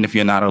 Even if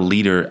you're not a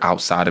leader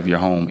outside of your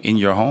home. In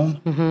your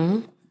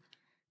home,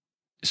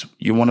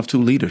 you're one of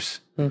two leaders.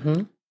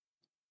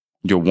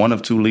 You're one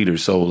of two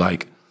leaders. So,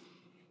 like,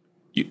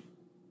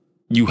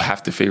 you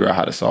have to figure out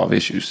how to solve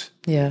issues.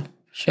 Yeah,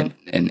 sure.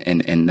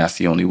 And that's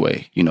the only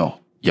way, you're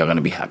going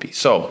to be happy.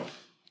 So,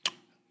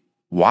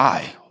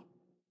 why?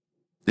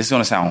 This is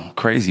going to sound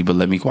crazy, but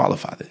let me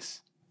qualify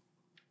this.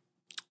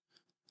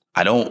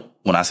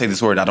 When I say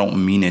this word, I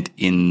don't mean it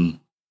in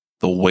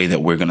the way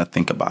that we're going to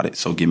think about it.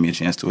 So give me a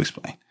chance to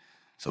explain.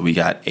 So we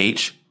got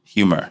H,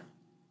 humor,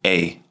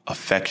 A,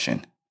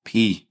 affection,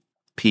 P,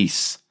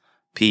 peace,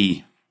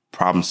 P,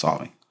 problem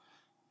solving.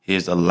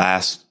 Here's the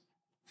last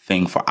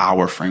thing for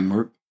our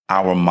framework,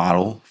 our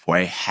model for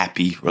a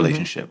happy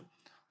relationship.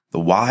 The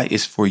Y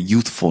is for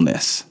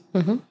youthfulness.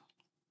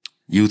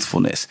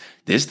 Youthfulness.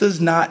 This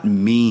does not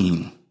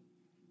mean,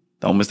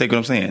 don't mistake what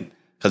I'm saying,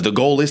 because the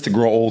goal is to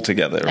grow old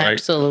together, right?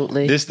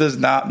 Absolutely. This does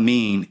not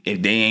mean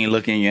if they ain't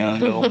looking young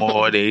no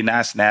more, they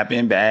not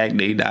snapping back,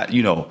 they not,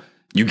 you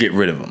get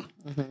rid of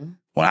them.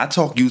 When I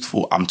talk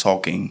youthful, I'm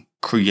talking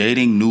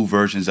creating new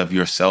versions of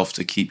yourself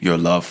to keep your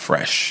love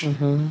fresh.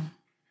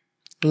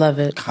 Love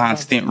it.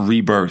 Constant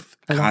rebirth,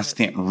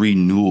 constant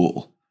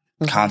renewal,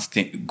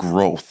 constant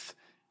growth.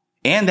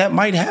 And that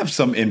might have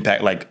some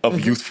impact, like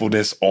of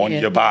youthfulness on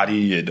your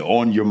body and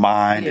on your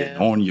mind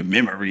and on your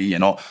memory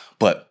and all.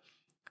 But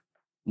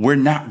we're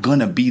not going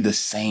to be the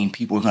same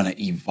people. We're going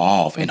to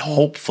evolve. And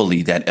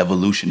hopefully that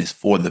evolution is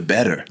for the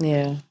better.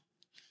 Yeah.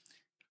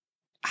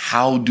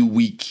 How do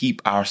we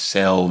keep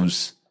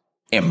ourselves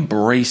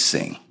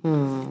embracing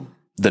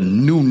the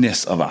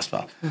newness of our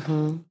spouse?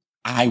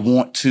 I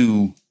want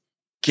to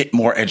get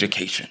more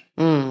education.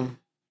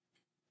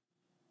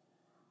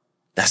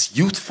 That's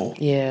youthful.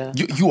 Yeah.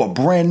 You are a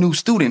brand new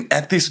student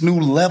at this new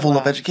level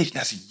of education.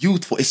 That's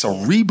youthful. It's a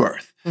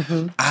rebirth.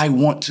 I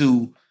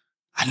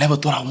never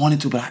thought I wanted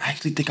to, but I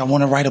actually think I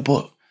want to write a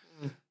book.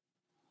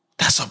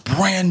 That's a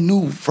brand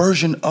new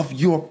version of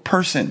your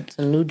person. It's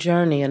a new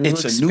journey,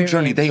 It's a new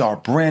journey. They are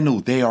brand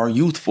new. They are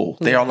youthful.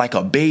 They are like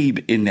a babe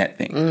in that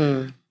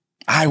thing.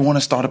 I want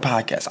to start a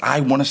podcast. I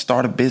want to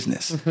start a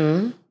business.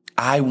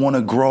 I want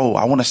to grow.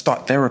 I want to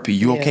start therapy.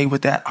 You okay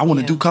with that? I want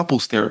to do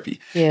couples therapy.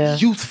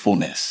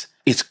 Youthfulness.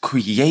 It's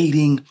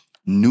creating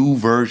new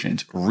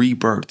versions,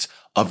 rebirths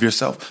of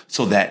yourself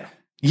so that,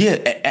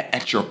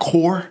 at your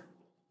core,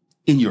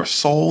 in your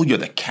soul, you're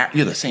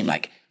the same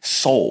like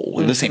soul,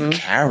 the same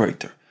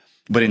character.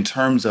 But in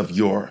terms of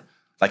your,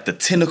 like the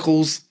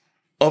tentacles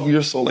of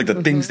your soul, like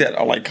the things that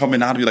are like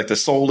coming out of you, like the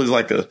soul is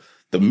like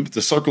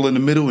the circle in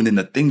the middle, and then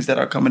the things that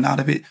are coming out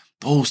of it,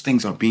 those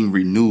things are being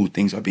renewed,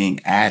 things are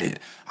being added.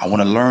 I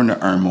want to learn to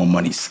earn more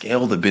money,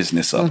 scale the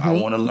business up. I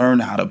want to learn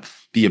how to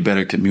be a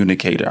better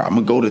communicator. I'm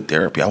going to go to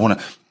therapy. I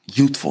want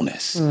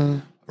youthfulness.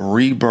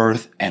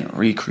 rebirth and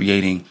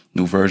recreating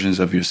new versions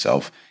of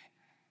yourself.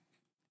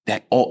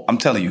 That, I'm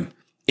telling you,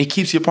 it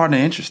keeps your partner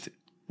interested.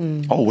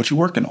 Oh, what you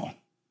working on?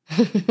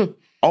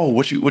 Oh,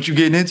 what you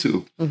getting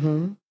into?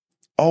 Mm-hmm.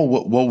 Oh,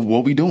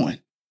 what we doing?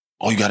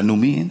 Oh, you got a new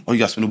meeting? Oh, you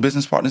got some new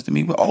business partners to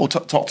meet with? Oh,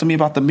 talk to me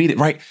about the meeting,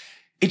 right?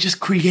 It just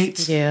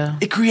creates,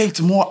 it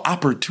creates more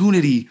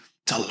opportunity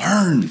to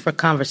learn. For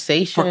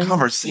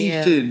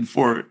conversation.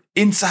 For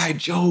inside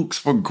jokes,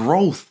 for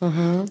growth.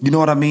 Mm-hmm. You know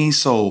what I mean?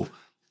 So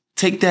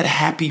take that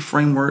happy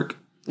framework.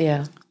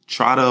 Yeah.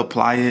 Try to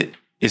apply it.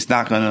 It's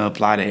not going to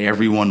apply to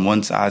everyone,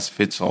 one size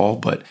fits all.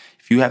 But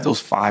if you have those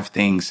 5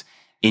 things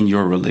in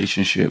your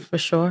relationship. For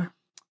sure.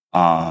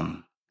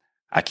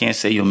 I can't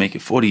say you'll make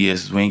it 40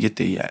 years as we ain't get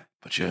there yet.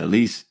 But you'll at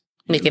least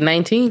make it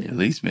 19. At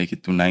least make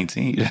it through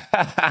 19.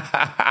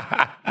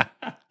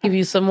 Give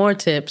you some more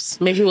tips.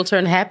 Maybe we'll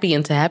turn happy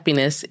into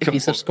happiness if you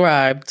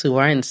subscribe to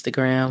our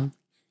Instagram.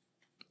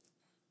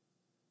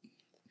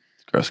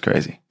 Girl's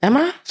crazy. Am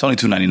I? It's only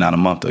 $2.99 a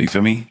month, though. You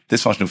feel me?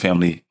 Dysfunctional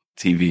Family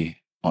TV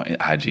on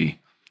IG.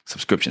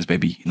 Subscriptions,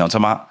 baby. You know what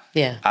I'm talking about?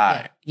 Yeah. All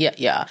right.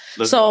 Yeah.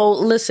 So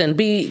listen,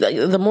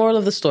 the moral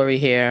of the story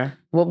here,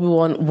 what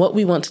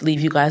we want to leave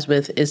you guys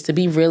with is to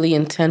be really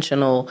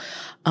intentional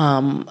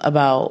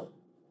about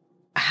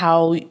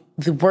how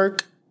the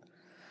work,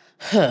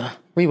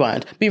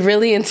 rewind. Be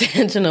really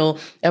intentional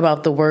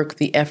about the work,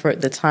 the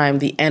effort, the time,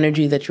 the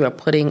energy that you are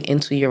putting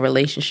into your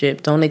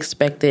relationship. Don't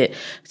expect it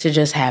to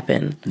just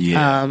happen.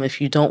 Yeah.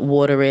 If you don't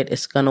water it,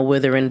 it's going to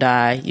wither and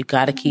die. You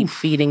got to keep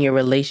feeding your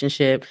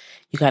relationship.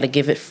 You got to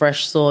give it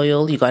fresh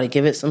soil. You got to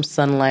give it some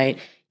sunlight.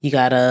 You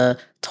got to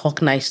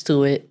talk nice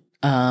to it.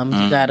 You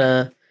got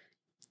to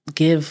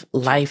give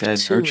life to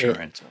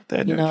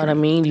it. You know what I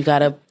mean? You got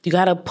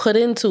to put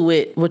into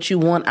it what you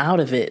want out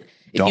of it.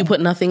 If you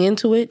put nothing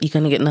into it, you're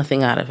going to get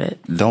nothing out of it.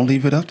 Don't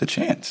leave it up to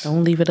chance.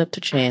 Don't leave it up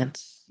to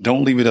chance.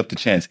 Don't leave it up to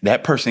chance.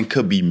 That person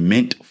could be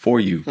meant for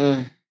you.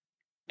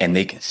 And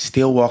they can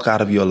still walk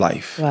out of your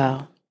life.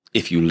 Wow.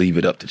 If you leave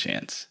it up to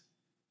chance.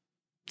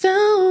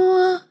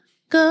 Don't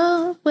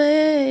walk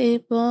away,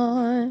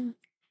 boy.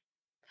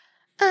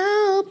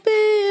 I'll be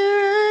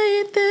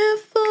right there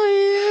for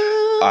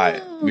you. All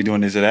right. We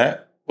doing this or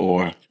that?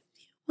 Or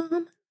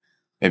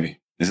maybe.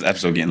 This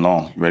episode getting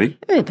long. You ready?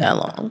 It ain't that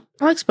long.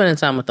 I like spending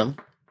time with them.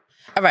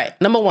 All right.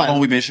 Number 1. How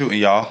long we been shooting,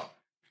 y'all?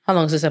 How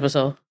long is this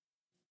episode?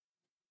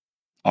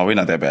 Oh, we're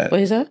not that bad. What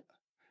is that?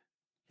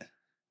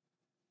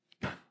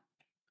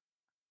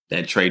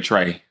 That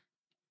Trey.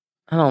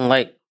 I don't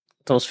like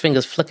those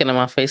fingers flicking in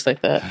my face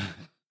like that.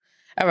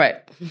 All right.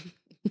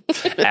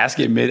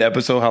 Ask it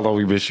mid-episode how long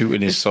we've been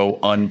shooting is so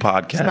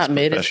unpodcast. It's not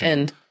mid, it's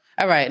end.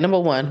 All right. Number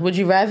 1. Would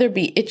you rather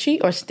be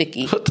itchy or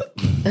sticky?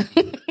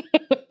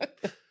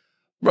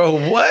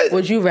 Bro, what?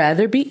 Would you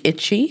rather be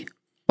itchy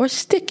or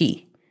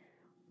sticky?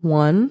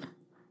 1,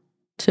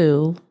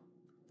 2,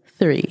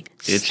 3.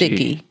 Itchy.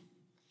 Sticky.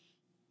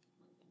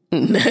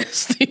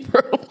 Nasty,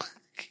 bro.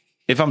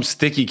 If I'm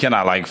sticky, can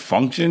I like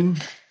function?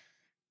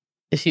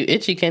 If you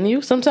itchy, can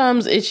you?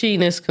 Sometimes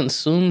itchiness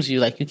consumes you.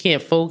 Like you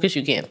can't focus,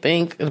 you can't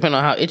think, depending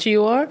on how itchy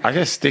you are. I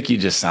guess sticky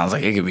just sounds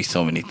like it could be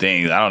so many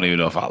things. I don't even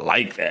know if I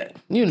like that.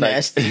 You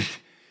nasty.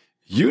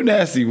 You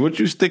nasty. What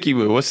you sticky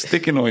with? What's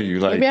sticking on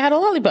you? Like maybe I had a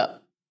lollipop.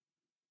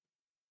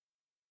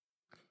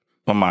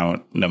 My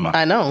mind, never mind.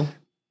 I know.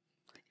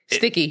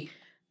 Sticky.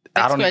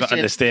 I don't even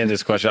understand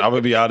this question. I'm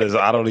going to be honest.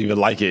 I don't even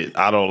like it.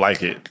 I don't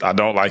like it. I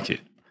don't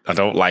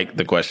like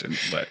the question.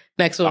 But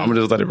next one. I'm going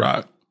to just let it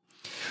rock.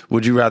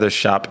 Would you rather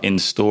shop in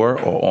store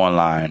or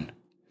online?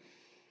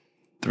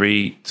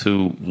 3,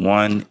 2,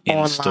 1.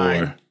 In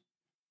store.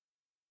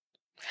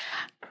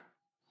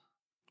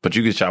 But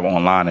you can shop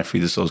online at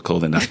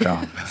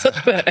freethesouls.clothing.com.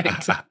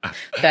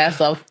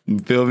 That's a You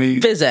feel me?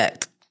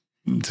 Physact.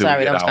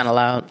 Sorry, that was kind of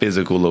loud.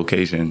 Physical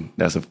location.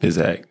 That's a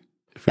Physact.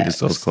 Free the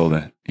Souls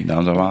Clothing. You know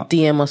what I'm talking about?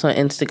 DM us on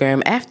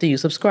Instagram after you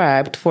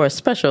subscribed for a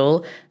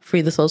special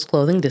Free the Souls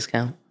Clothing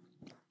discount.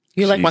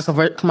 You like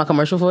my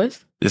commercial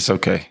voice? It's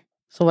okay.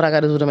 So what I got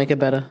to do to make it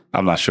better?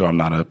 I'm not sure. I'm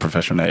not a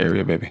professional in that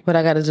area, baby. What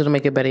I got to do to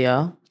make it better,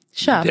 y'all?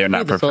 Shop They're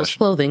not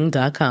professional.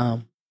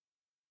 freethesoulsclothing.com.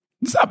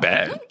 It's not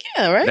bad.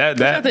 Yeah, right?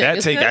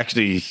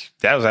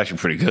 That was actually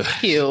pretty good.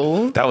 Thank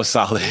you. That was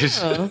solid.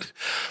 Oh.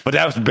 But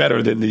that was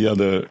better than the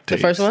other takes. The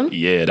first one?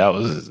 Yeah, that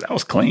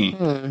was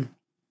clean.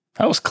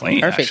 That was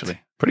clean, perfect.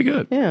 Actually. Pretty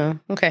good. Yeah.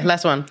 Okay,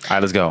 last one. All right,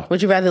 let's go.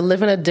 Would you rather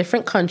live in a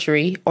different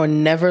country or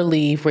never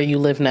leave where you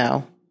live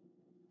now?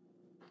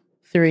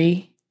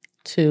 3,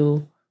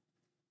 2,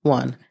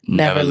 1.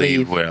 Never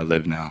leave where I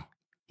live now.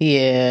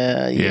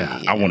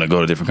 Yeah. I want to go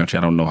to a different country.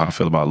 I don't know how I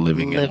feel about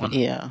living in one.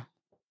 Yeah.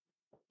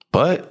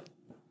 But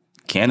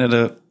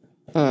Canada,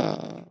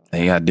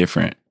 they got that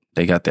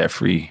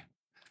free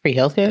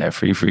healthcare? That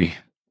free.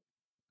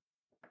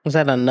 Was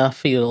that enough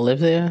for you to live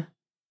there?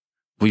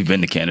 We've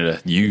been to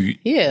Canada.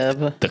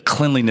 But the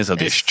cleanliness of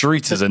their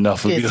streets is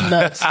enough for you. It's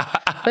nuts.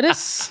 But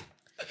it's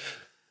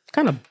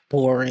kind of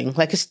boring.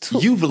 Like it's too.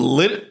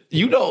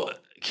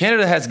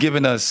 Canada has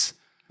given us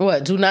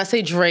what? Do not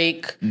say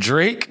Drake.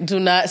 Drake. Do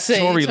not say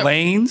Tory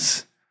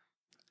Lanez.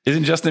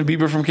 Isn't Justin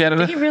Bieber from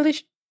Canada? Did he really?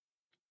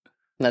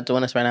 Not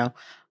doing this right now.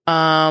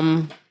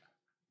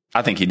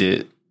 I think he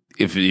did.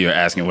 If you're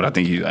asking what I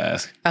think you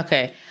ask.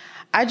 Okay.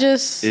 I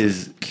just...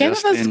 Is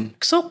Canada's Justin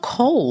so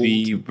cold.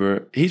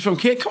 Bieber. He's from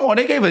Canada. Come on,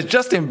 they gave us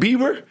Justin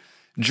Bieber,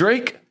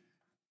 Drake,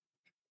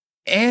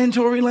 and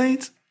Tory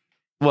Lanez.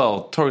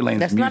 Well, Tory Lanez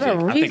That's music. not a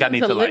reason I think I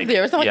need to live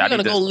there. It's not like you're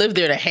going to go live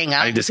there to hang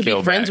out, need to to be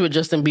scale friends back. with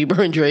Justin Bieber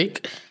and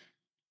Drake.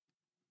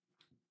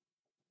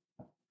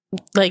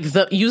 Like,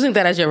 using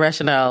that as your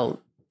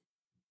rationale,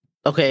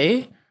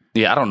 okay?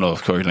 Yeah, I don't know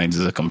if Tory Lanez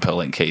is a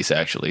compelling case,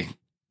 actually.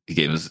 He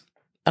gave us...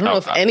 I don't know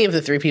if any of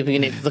the three people you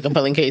named is a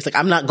compelling case. Like,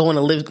 I'm not going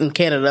to live in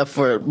Canada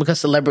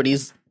because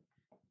celebrities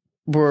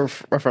were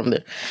from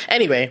there.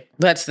 Anyway,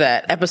 that's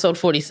that. Episode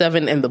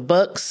 47 in the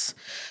books.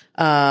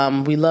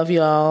 We love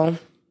y'all.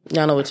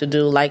 Y'all know what to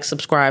do. Like,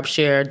 subscribe,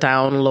 share,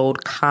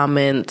 download,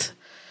 comment.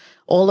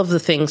 All of the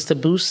things to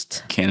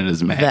boost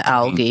Canada's mad. the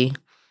algae.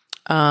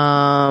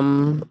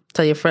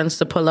 Tell your friends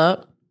to pull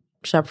up.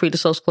 Shop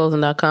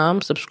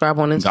freetosouls.clothing.com. Subscribe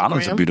on Instagram.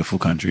 Ghana's a beautiful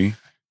country.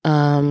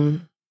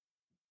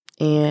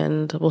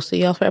 And we'll see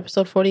y'all for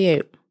episode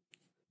 48.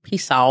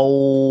 Peace out.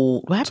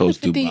 What happened So with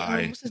 50?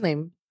 Dubai. What's his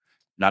name?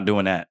 Not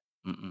doing that.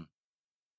 Mm-mm.